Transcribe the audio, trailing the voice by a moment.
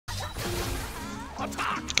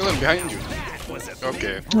Kill him behind you.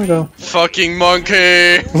 Okay. Go. Fucking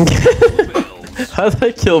monkey! How did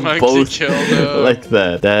I kill Monkey both killed like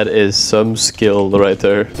that? That is some skill right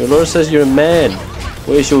there. Your lord says you're a man.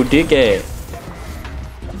 Where's your dick at?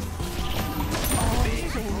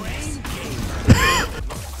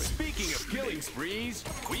 Speaking of killing sprees,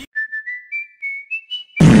 we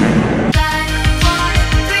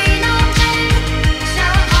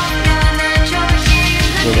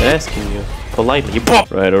I'm asking you politely. You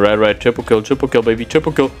pop. Right, alright, right. Triple kill, baby.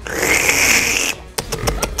 Triple kill.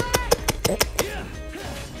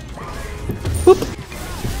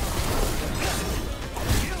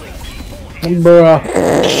 Bruh.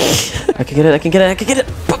 I can get it, I can get it, I can get it!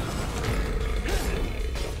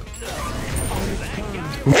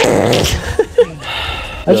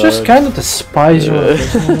 I just kind of despise you on a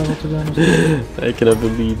personal level, to be honest. I cannot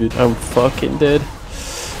believe it. I'm fucking dead.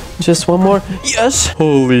 Just one more. Yes!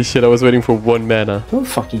 Holy shit, I was waiting for 1 mana. Don't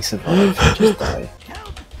fucking survive. Just die.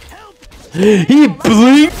 He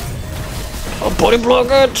blinked! I'll body block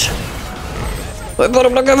it! I body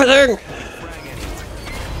block everything!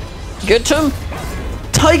 Get him!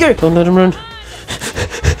 Tiger! Don't let him run.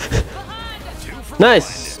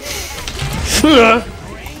 Nice!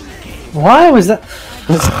 Why was that?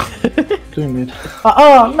 Doing mid.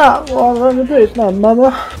 Oh, not on the bridge, no, mama.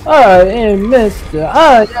 I am Mr.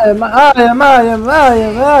 I am.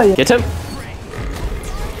 Get him!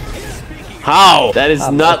 How? That is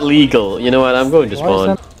not legal. You know what? I'm going to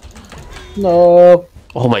spawn. No.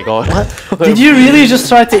 Oh my god. Did you really just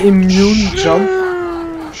try to immune jump?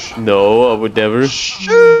 No, I would never.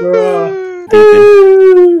 Bruh.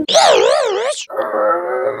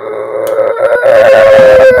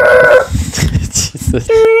 Jesus.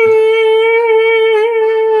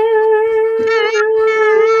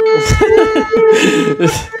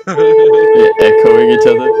 Yeah, echoing each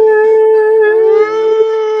other.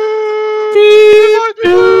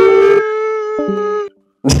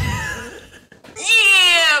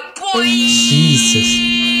 Yeah, boy! Jesus.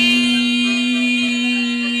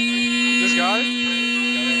 This guy?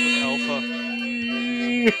 Got him with alpha.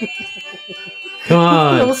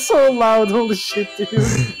 Come That on. was so loud, holy shit, dude.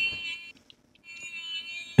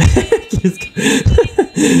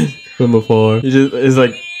 From afar. He just is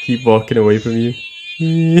like keep walking away from you.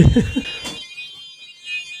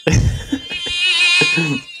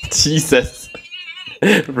 Jesus.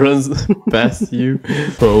 Runs past you.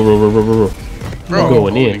 Bro. I'm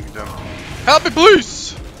going in. Help me,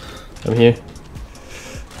 please! I'm here.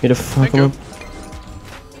 Here the fuck Thank you. am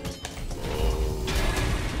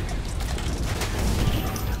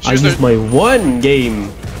I Choose used the- my 1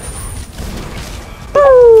 game.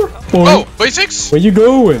 Oh, basics? Where you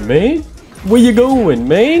going, man? Where you going,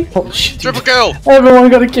 man? Holy shit, dude. Triple kill! Everyone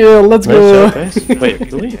got a kill, let's go. Nice shot, guys. Wait,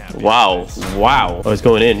 really? Wow. Wow. Oh, he's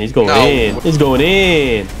going in. He's going No. in. He's going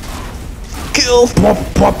in. Kill. Pop,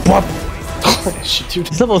 pop, pop. Shit, dude.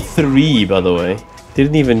 He's level 3, by the way.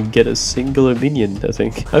 Didn't even get a singular minion, I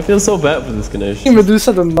think. I feel so bad for this Ganesh.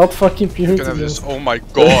 Medusa did not fucking pure. Gonna have this. Oh my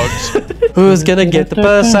god. Who's gonna get the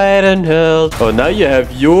Poseidon hilt? Oh, now you have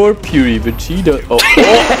your Puri, but she don't. Oh.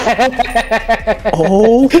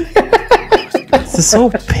 Oh. This is so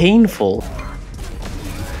painful.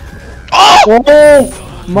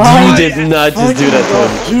 Oh my! You did not just do that to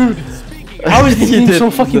him. Dude, how is this You game did so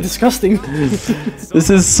fucking disgusting? This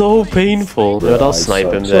is so painful. But I'll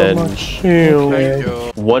snipe him so then. much. Thank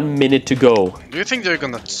you. 1 minute to go. Do you think they're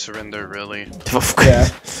gonna surrender, really? Yeah.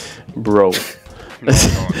 Bro. No,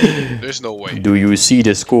 there's no way. Do you see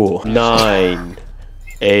the score? 9,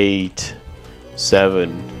 8,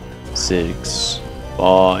 7, 6,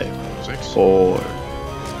 5, 6? 4,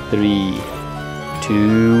 3,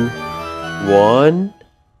 2, 1.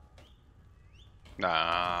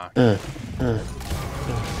 Nah.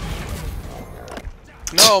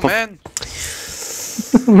 No, man.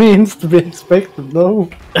 Means to be expected, no.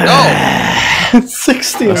 No!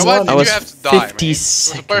 60 Why one. did was you have to die, man? 50 It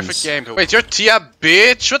was a perfect seconds. game. Wait, you're Tia,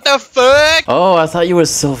 bitch? What the fuck? Oh, I thought you were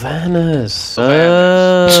Sylvanas.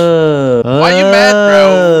 Sylvanas. Oh. Why you mad,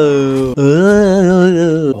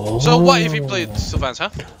 bro? So what if he played Sylvans, huh?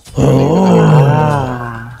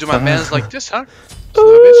 Ah. Do my mans like this, huh? So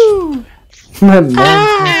bitch. My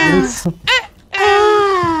man.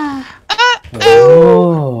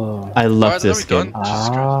 Oh. I love Alright, this then we're game. done. Jesus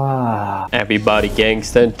Christ. Ah. Everybody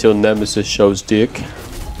gangsta until Nemesis shows dick.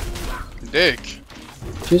 Dick.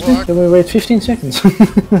 Excuse me, can we wait 15 seconds?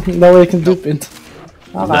 That way I can dupe it.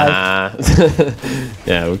 Alright. Nah.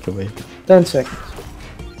 Yeah, we can wait. 10 seconds.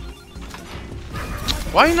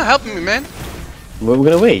 Why are you not helping me, man? We're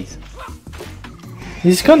gonna wait.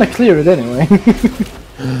 He's gonna clear it anyway.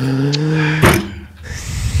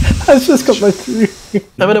 I just got my 3.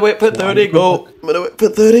 I'm gonna wait for 30 gold. I'm gonna wait for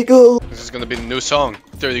 30 gold. This is gonna be the new song,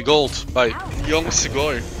 30 Gold by Young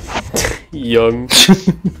Sigoi. Young.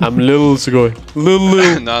 I'm little Sugoi.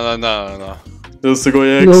 Little. No. Little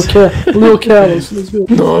Sugoi X. Little cows, let's go.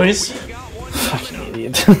 Nice. Fucking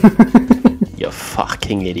idiot. You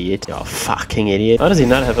fucking idiot. You fucking idiot. How does he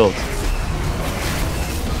not have ult?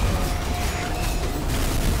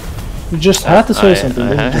 You just had to say something,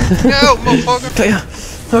 didn't you? No,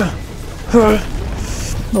 motherfucker!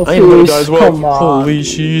 No, I am gonna please, die as well. come on. Holy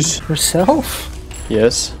jeez. Yourself?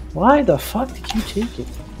 Yes. Why the fuck did you take it?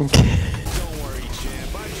 Okay.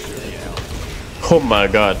 Oh my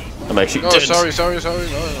god. I'm actually No, dead. sorry,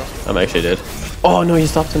 no. I'm actually dead. Oh no, you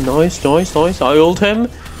stopped him. Nice. I ult him.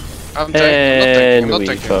 I'm And not we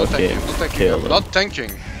tanking. kill I'm him. not tanking.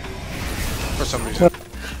 For some reason.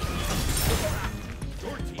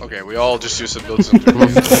 Okay, we all just use the builds.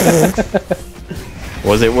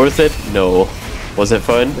 Was it worth it? No. Was it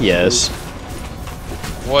fun? Yes.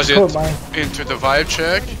 Was it Oh my. into the vibe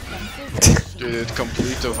check? Did it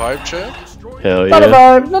complete the vibe check? Hell Not a yeah.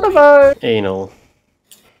 vibe, not a vibe! Anal.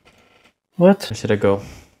 What? Where should I go?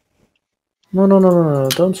 No,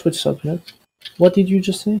 don't switch subject. What did you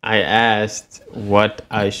just say? I asked what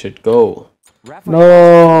I should go.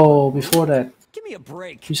 No, before that. Give me a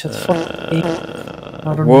break. You said fuck.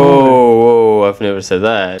 I don't know. Whoa, I've never said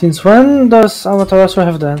that. Since when does Amaterasu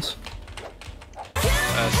have dance?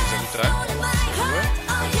 Sinds every time.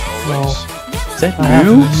 No, Always. Is that I have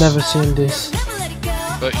new? never seen this.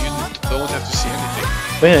 But you don't have to see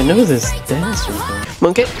anything. Wait, I know this dance room.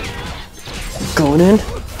 Monkey. Going in.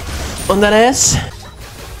 On that ass.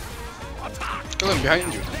 Kill him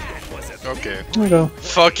behind you. Okay. There we go.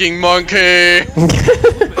 Fucking monkey!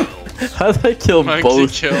 How did I kill Monkey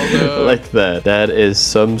both killed, like that? That is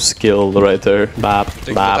some skill right there. Bop,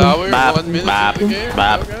 Take bop, the tower, bop, 1 minute bop, in the game,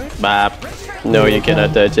 bop, okay. bop. No, you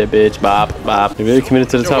cannot touch it, bitch. Bop, bop. You're really committed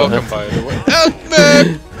to the You're tower, welcome, huh? by the way. Help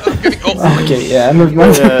me! I'm getting. Oh! Okay, yeah, never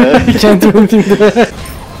mind. You can't do anything there.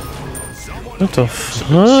 What the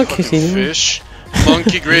fuck is he doing? Fish.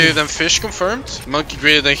 Monkey greater than fish confirmed. Monkey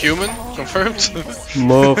greater than human confirmed.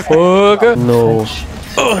 Motherfucker. No.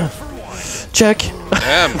 Check.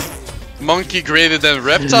 Damn. Monkey greater than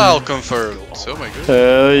reptile confirmed. Oh my god.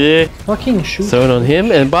 Hell yeah. Fucking shoot. Throw it on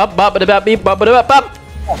him and bop, bop, bop, beep, bop, bop, bop.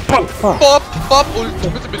 Pop! Pop!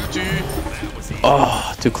 Ultimate ability.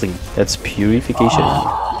 Oh, too clean. That's purification.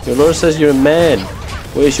 Your lord says you're a man.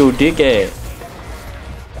 Where's your dick at?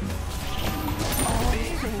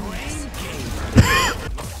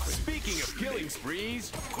 Speaking of killing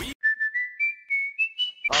sprees, we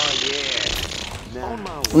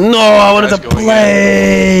No, I wanted Guys to going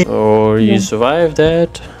play. Oh, you survived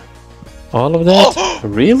that? All of that?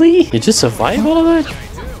 Really? You just survived all of that?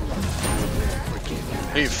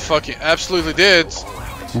 He fucking absolutely did.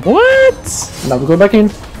 What? Now we go back in.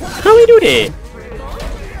 How we do that?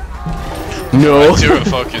 No. You're a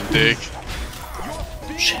fucking dick.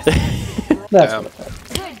 That's Damn.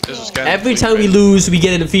 This was kind Every of time we lose, we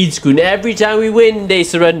get a defeat screen. Every time we win, they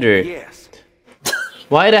surrender. yes.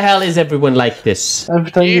 Why the hell is everyone like this?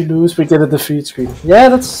 every time you lose, we get a defeat screen. Yeah,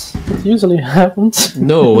 that's what usually happens.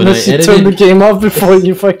 No, when I Unless you turn the edited... game off before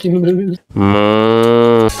you fucking lose.